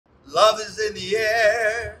Love is in the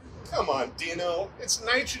air. Come on, Dino. It's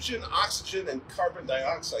nitrogen, oxygen, and carbon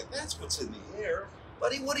dioxide. That's what's in the air.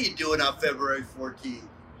 Buddy, what are you doing on February 14th?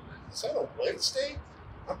 Is that a Wednesday?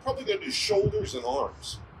 I'm probably going to do shoulders and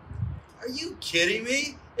arms. Are you kidding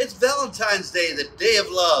me? It's Valentine's Day, the day of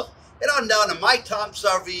love. Head on down to Mike Thompsons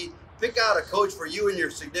RV, pick out a coach for you and your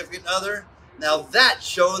significant other. Now that's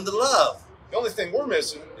showing the love. The only thing we're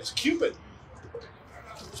missing is Cupid.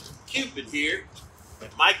 Cupid here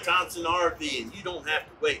at Mike Thompson RV, and you don't have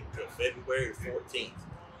to wait until February 14th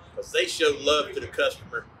because they show love to the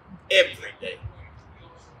customer every day.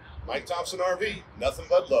 Mike Thompson RV, nothing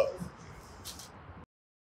but love.